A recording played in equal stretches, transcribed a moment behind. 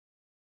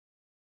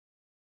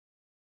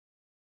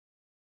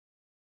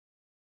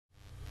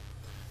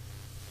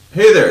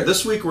Hey there,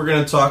 this week we're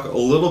going to talk a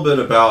little bit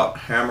about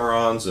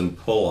hammer-ons and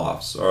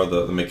pull-offs, or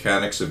the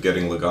mechanics of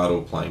getting legato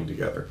playing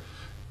together.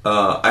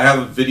 I have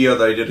a video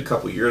that I did a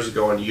couple years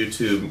ago on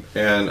YouTube,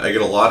 and I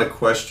get a lot of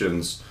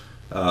questions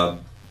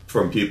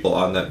from people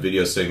on that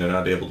video saying they're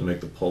not able to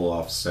make the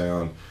pull-off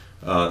sound,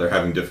 they're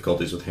having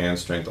difficulties with hand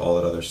strength, all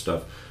that other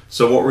stuff.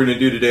 So what we're going to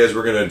do today is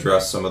we're going to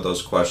address some of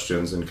those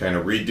questions and kind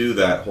of redo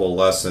that whole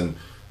lesson,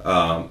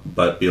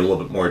 but be a little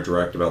bit more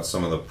direct about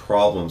some of the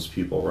problems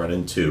people run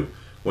into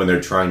when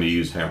they're trying to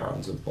use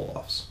hammer-ons and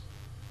pull-offs.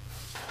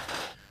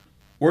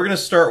 We're going to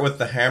start with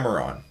the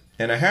hammer-on.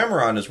 And a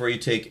hammer-on is where you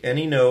take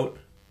any note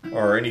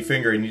or any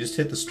finger and you just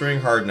hit the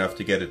string hard enough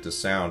to get it to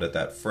sound at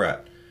that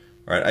fret.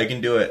 Alright, I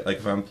can do it like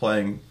if I'm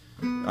playing,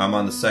 I'm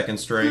on the second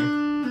string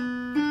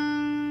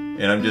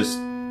and I'm just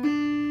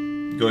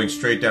going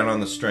straight down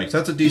on the string. So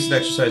that's a decent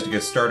exercise to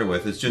get started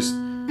with. It's just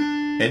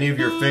any of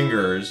your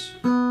fingers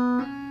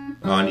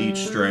on each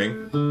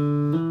string.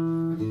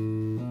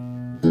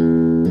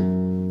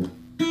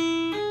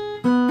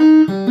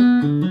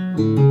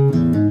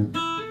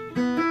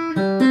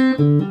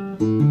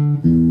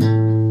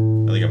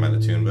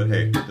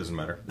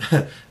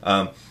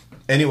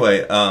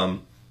 Anyway,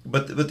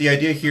 but the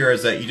idea here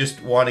is that you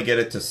just want to get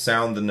it to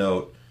sound the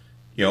note,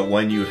 you know,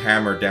 when you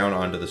hammer down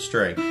onto the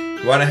string.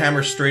 You want to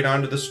hammer straight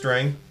onto the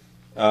string.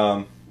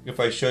 If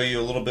I show you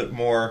a little bit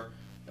more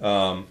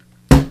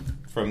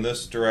from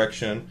this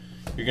direction,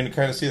 you're going to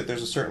kind of see that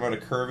there's a certain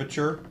amount of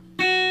curvature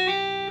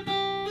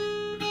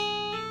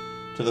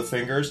to the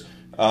fingers.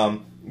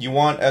 You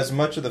want as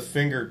much of the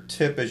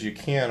fingertip as you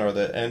can, or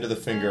the end of the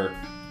finger,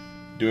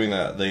 doing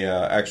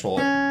the actual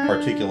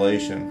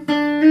articulation.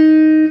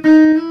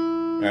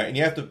 Alright, and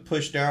you have to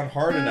push down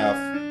hard enough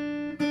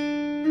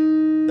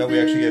that we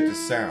actually get it to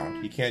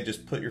sound. You can't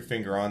just put your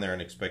finger on there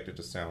and expect it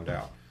to sound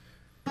out.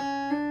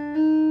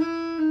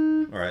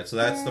 Alright, so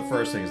that's the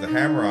first thing, is the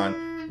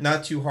hammer-on.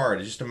 Not too hard,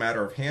 it's just a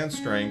matter of hand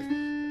strength.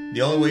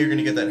 The only way you're going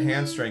to get that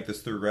hand strength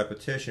is through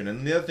repetition.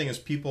 And the other thing is,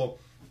 people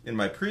in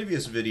my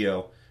previous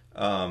video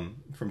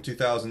from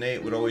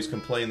 2008 would always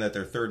complain that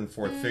their third and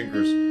fourth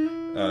fingers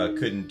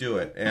couldn't do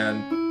it.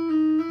 And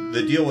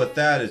the deal with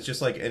that is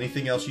just like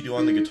anything else you do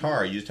on the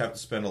guitar. You just have to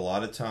spend a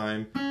lot of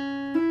time,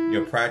 you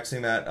know,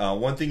 practicing that.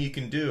 One thing you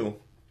can do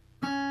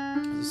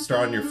is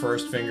start on your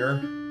first finger,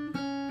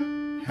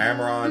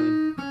 hammer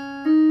on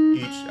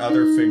each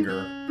other finger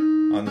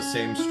on the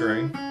same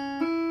string,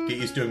 get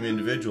used to them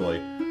individually,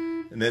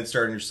 and then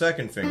start on your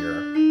second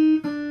finger.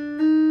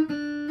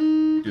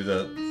 Do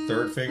the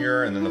third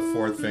finger and then the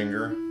fourth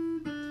finger,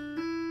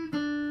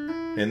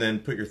 and then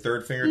put your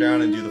third finger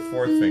down and do the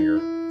fourth finger.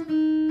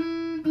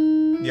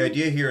 The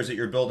idea here is that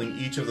you're building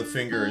each of the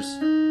fingers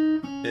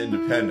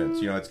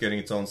independence. You know, it's getting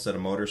its own set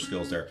of motor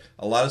skills there.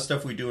 A lot of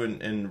stuff we do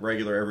in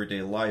regular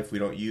everyday life, we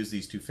don't use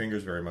these two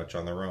fingers very much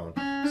on their own.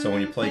 So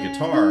when you play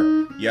guitar,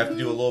 you have to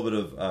do a little bit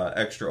of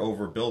extra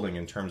overbuilding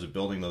in terms of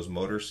building those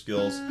motor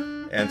skills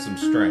and some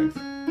strength,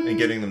 and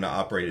getting them to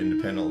operate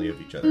independently of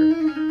each other.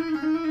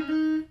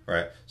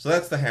 Alright, so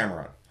that's the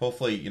hammer-on.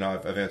 Hopefully, you know,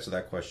 I've answered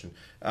that question.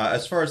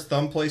 As far as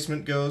thumb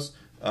placement goes,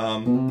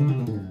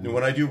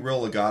 when I do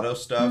real legato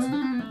stuff,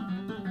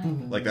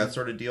 like that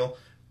sort of deal,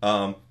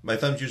 my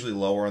thumb's usually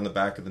lower on the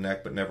back of the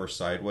neck, but never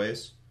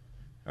sideways.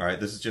 Alright,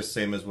 this is just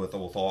same as with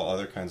all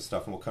other kinds of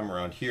stuff, and we'll come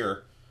around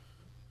here.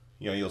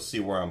 You know, you'll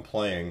see where I'm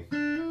playing.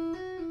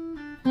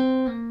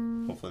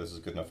 Hopefully this is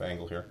a good enough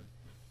angle here.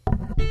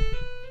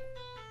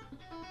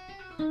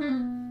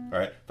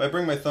 Alright, if I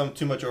bring my thumb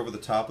too much over the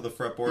top of the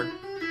fretboard,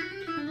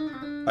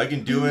 I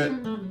can do it.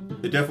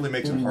 It definitely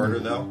makes it harder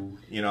though.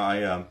 You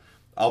know,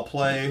 I'll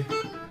play,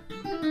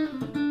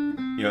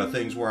 you know,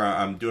 things where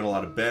I'm doing a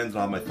lot of bends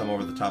and I'll have my thumb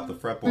over the top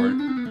of the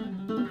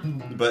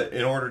fretboard. But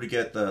in order to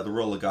get the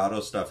real legato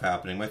stuff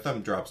happening, my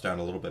thumb drops down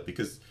a little bit,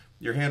 because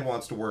your hand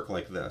wants to work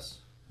like this.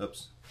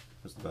 Oops,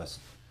 that's the best.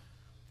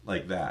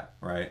 Like that,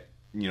 right?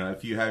 You know,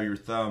 if you have your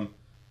thumb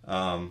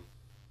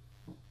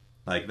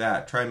like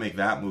that, try and make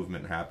that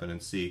movement happen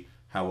and see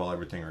how well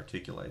everything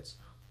articulates.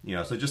 You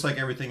know, so just like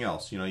everything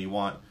else, you know, you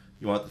want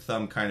the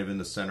thumb kind of in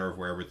the center of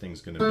where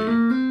everything's going to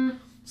be.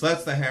 So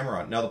that's the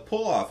hammer-on. Now the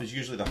pull-off is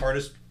usually the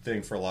hardest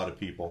thing for a lot of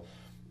people,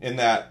 in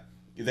that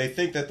they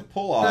think that the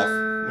pull-off,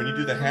 when you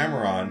do the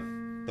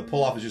hammer-on, the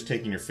pull-off is just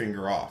taking your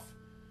finger off.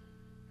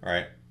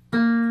 Alright?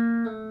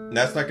 And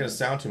that's not going to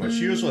sound too much.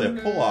 Usually a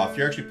pull-off,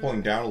 you're actually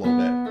pulling down a little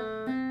bit.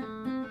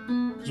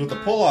 Because what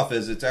the pull-off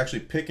is, it's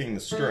actually picking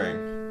the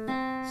string.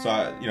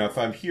 So, you know, if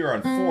I'm here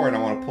on 4 and I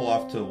want to pull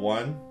off to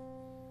 1,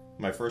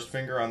 my first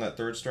finger on that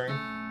third string,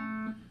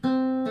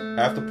 I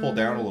have to pull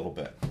down a little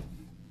bit.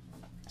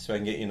 So I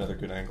can get you another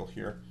good angle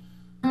here.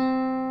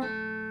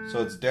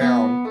 So it's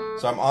down,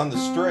 so I'm on the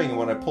string, and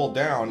when I pull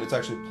down, it's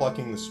actually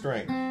plucking the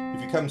string.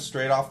 If you come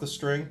straight off the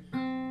string,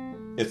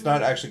 it's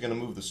not actually going to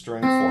move the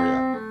string for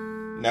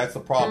you. And that's the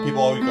problem.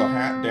 People always go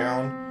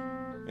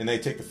down, and they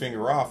take the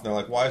finger off, and they're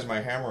like, why is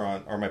my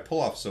hammer-on, or my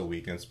pull-off so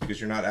weak? And it's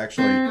because you're not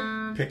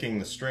actually picking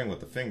the string with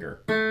the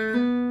finger.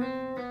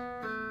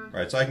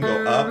 Right, so I can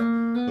go up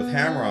with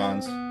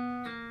hammer-ons,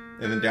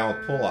 and then down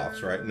with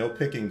pull-offs, right? No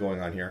picking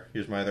going on here.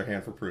 Here's my other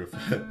hand for proof.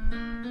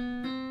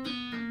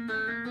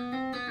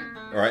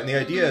 All right, and the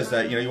idea is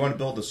that, you know, you want to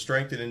build the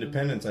strength and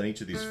independence on each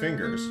of these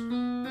fingers.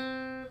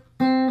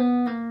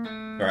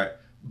 All right,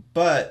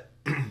 but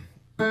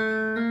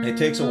it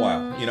takes a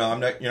while. You know,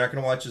 you're not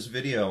going to watch this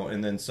video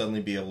and then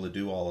suddenly be able to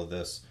do all of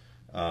this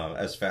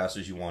as fast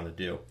as you want to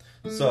do.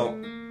 So,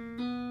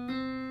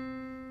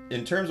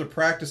 in terms of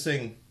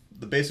practicing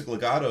the basic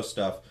legato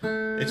stuff,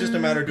 it's just a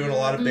matter of doing a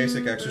lot of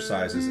basic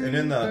exercises. And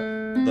in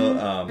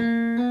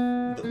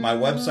my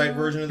website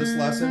version of this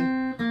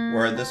lesson,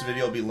 where this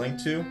video will be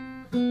linked to,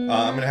 I'm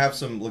going to have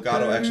some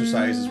legato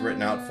exercises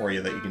written out for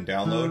you that you can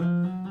download,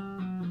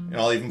 and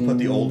I'll even put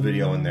the old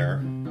video in there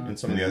and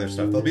some of the other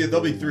stuff.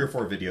 There'll be 3 or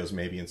 4 videos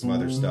maybe and some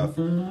other stuff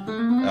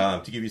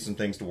to give you some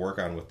things to work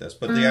on with this.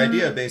 But the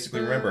idea,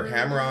 basically, remember,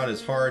 hammer-on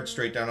is hard,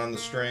 straight down on the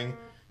string.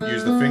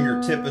 Use the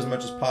fingertip as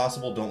much as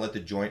possible. Don't let the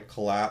joint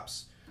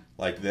collapse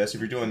like this. If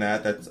you're doing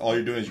that, that's all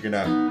you're doing is you're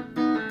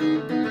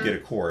gonna get a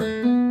chord.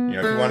 You know,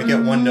 if you want to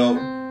get one note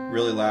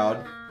really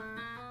loud,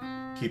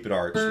 keep it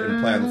arched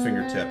and play on the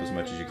fingertip as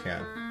much as you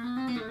can.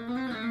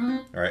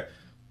 All right,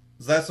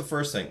 so that's the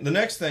first thing. The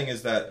next thing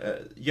is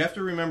that you have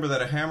to remember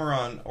that a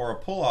hammer-on or a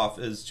pull-off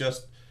is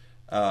just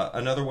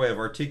another way of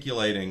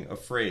articulating a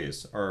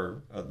phrase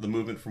or the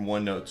movement from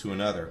one note to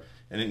another,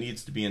 and it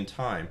needs to be in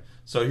time.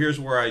 So here's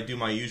where I do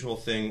my usual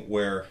thing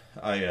where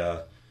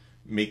I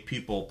make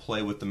people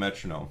play with the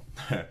metronome.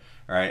 All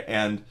right,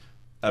 and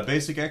a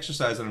basic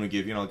exercise that I'm going to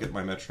give you, and I'll get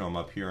my metronome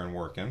up here and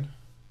working.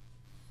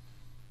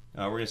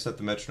 We're going to set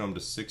the metronome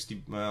to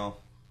 60, well,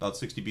 about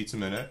 60 beats a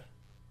minute.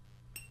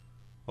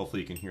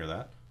 Hopefully you can hear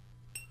that.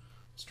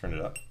 Let's turn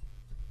it up.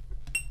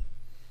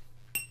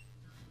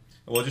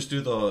 And we'll just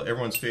do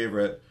everyone's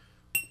favorite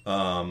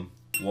 1,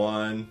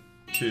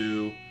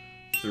 2,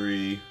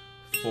 3,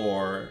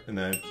 4, and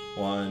then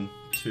 1,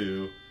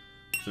 2,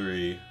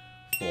 3,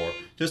 4.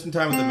 Just in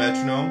time with the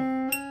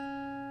metronome.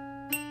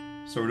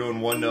 So we're doing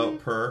one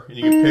note per, and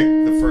you can pick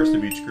the first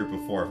of each group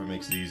of 4 if it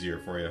makes it easier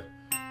for you.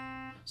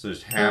 So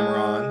there's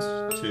hammer-ons,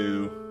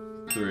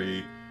 2,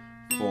 3,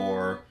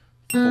 4,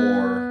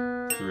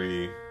 4,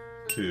 3,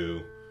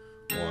 2,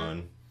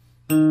 1.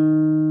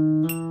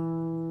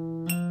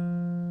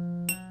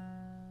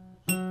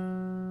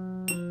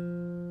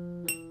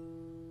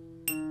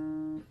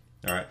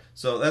 All right,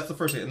 so that's the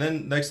first thing, and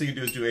then next thing you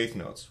do is do eighth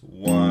notes,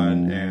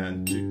 1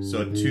 and 2.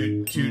 So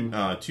two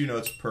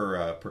notes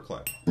per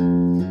click.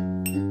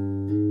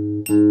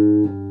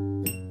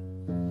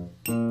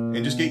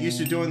 And just get used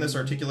to doing this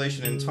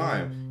articulation in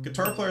time.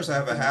 Guitar players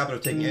have a habit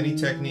of taking any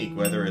technique,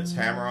 whether it's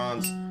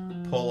hammer-ons,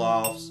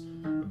 pull-offs,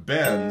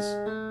 bends,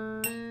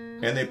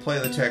 and they play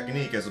the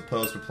technique as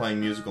opposed to playing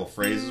musical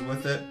phrases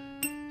with it.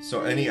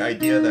 So any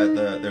idea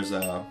that there's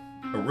a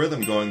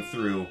rhythm going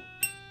through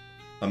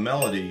a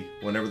melody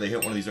whenever they hit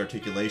one of these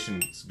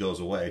articulations goes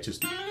away. It's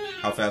just,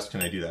 how fast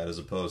can I do that, as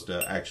opposed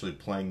to actually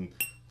playing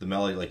the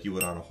melody like you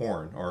would on a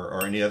horn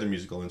or any other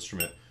musical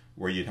instrument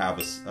where you'd have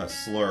a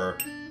slur,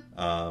 you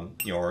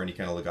know, or any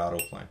kind of legato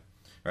playing.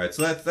 All right,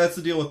 so that's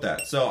the deal with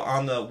that. So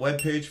on the web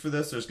page for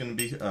this, there's going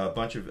to be a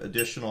bunch of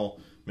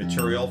additional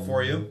material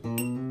for you.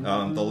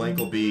 The link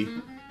will be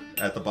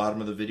at the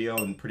bottom of the video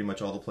and pretty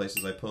much all the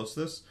places I post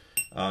this.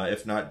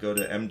 If not, go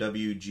to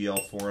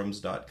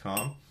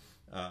mwglforums.com.